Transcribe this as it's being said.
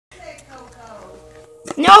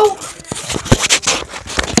No!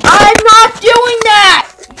 I'm not doing that!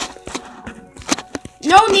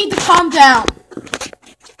 No need to calm down.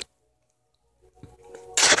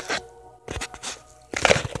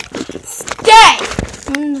 Stay!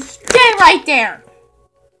 Stay right there!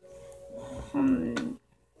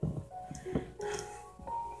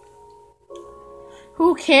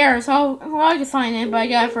 Who cares? Well, I can sign in, but I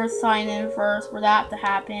gotta first sign in first for that to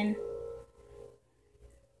happen.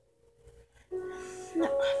 No,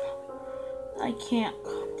 I can't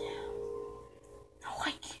calm down. No,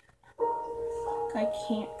 I can't. I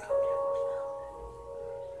can't calm down.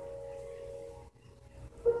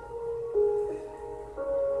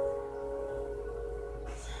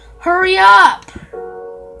 Hurry up!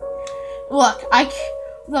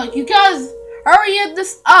 Look, you guys, hurry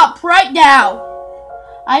this up right now.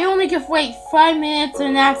 I only can wait 5 minutes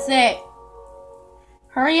and that's it.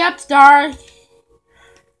 Hurry up, Star.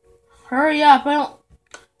 Hurry up.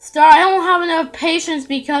 Star, I don't have enough patience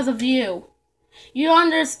because of you. You don't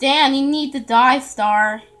understand. You need to die,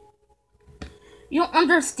 Star. You don't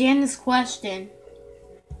understand this question.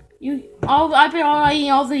 I've been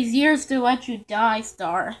waiting all these years to let you die,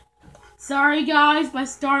 Star. Sorry, guys, but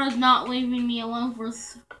Star is not leaving me alone for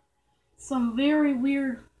some very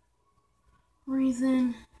weird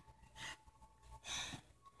reason.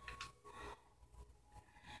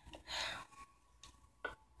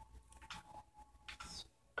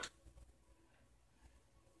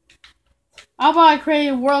 How about I create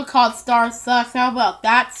a world called Star Sucks? How about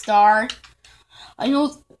that, Star? I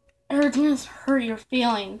know everything's hurt your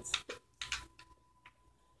feelings.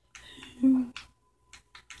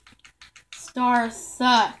 Star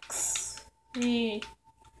sucks. He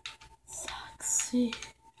sucks.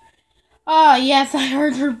 Oh, yes, I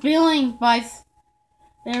heard her feeling by...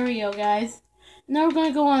 There we go, guys. Now we're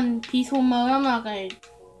gonna go on peaceful mode. I'm not gonna...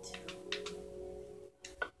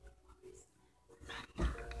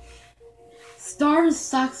 Stars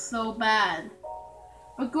sucks so bad.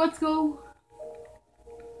 But let's go...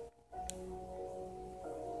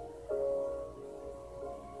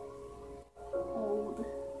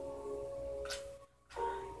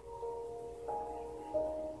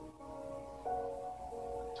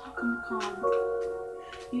 Calm.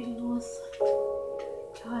 Useless.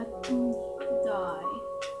 God, die.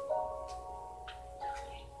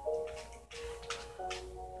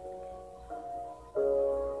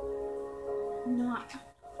 Not.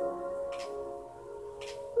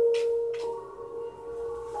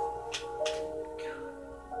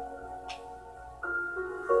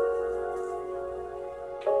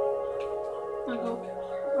 I'm gonna go kill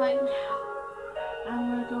her right now. I'm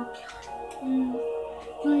gonna go kill her.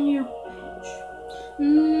 You're your bitch.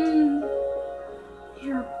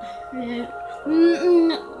 You're a bitch.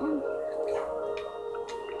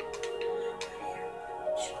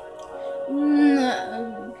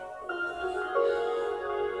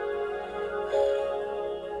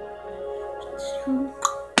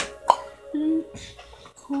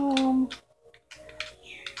 Calm.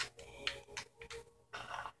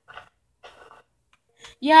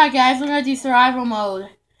 Yeah, guys, we're gonna do survival mode.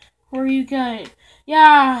 Where you going?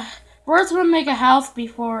 Yeah, first we're gonna make a house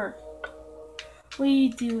before we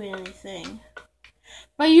do anything.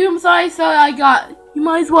 But you might as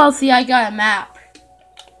well see I got a map.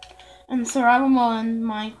 And survival mode in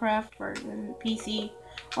Minecraft version PC.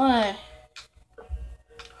 What?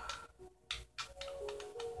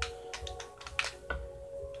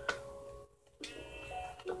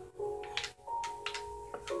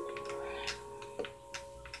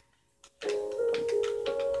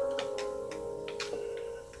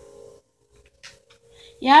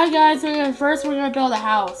 Yeah, guys, first we're gonna build a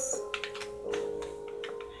house.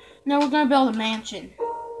 No, we're gonna build a mansion.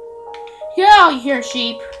 Get out of here,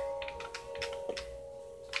 sheep.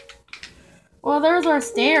 Well, there's our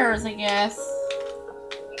stairs, I guess,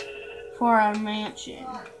 for our mansion.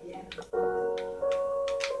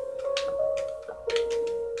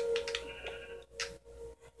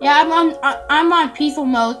 Yeah, I'm on peaceful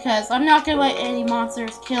mode because I'm not gonna let any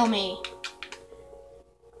monsters kill me.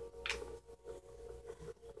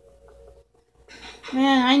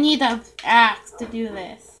 Man, I need an axe to do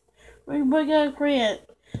this. We're gonna create.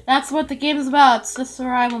 That's what the game is about. It's the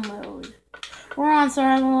survival mode. We're on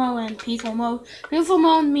survival mode and peaceful mode. Peaceful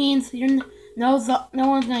mode means no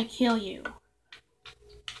one's gonna kill you.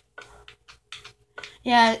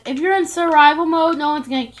 Yeah, if you're in survival mode, no one's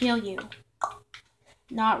gonna kill you.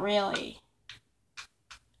 Not really.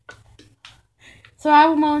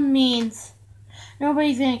 Survival mode means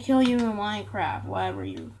nobody's gonna kill you in Minecraft, whatever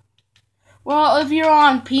you. Well, if you're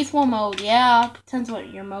on peaceful mode, yeah, depends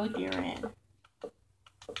what your mode you're in.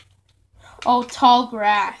 Oh, tall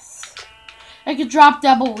grass. I could drop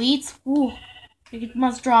double wheats. Ooh,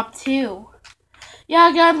 must drop 2.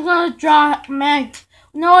 Yeah, guys, I'm gonna drop Meg.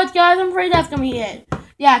 You know what, guys? I'm afraid that's gonna be it.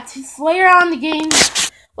 Yeah, later on in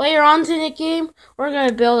the game, we're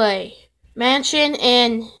gonna build a mansion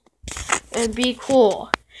and it'd be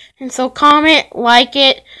cool. And so comment, like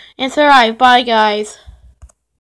it, and subscribe. Bye, guys.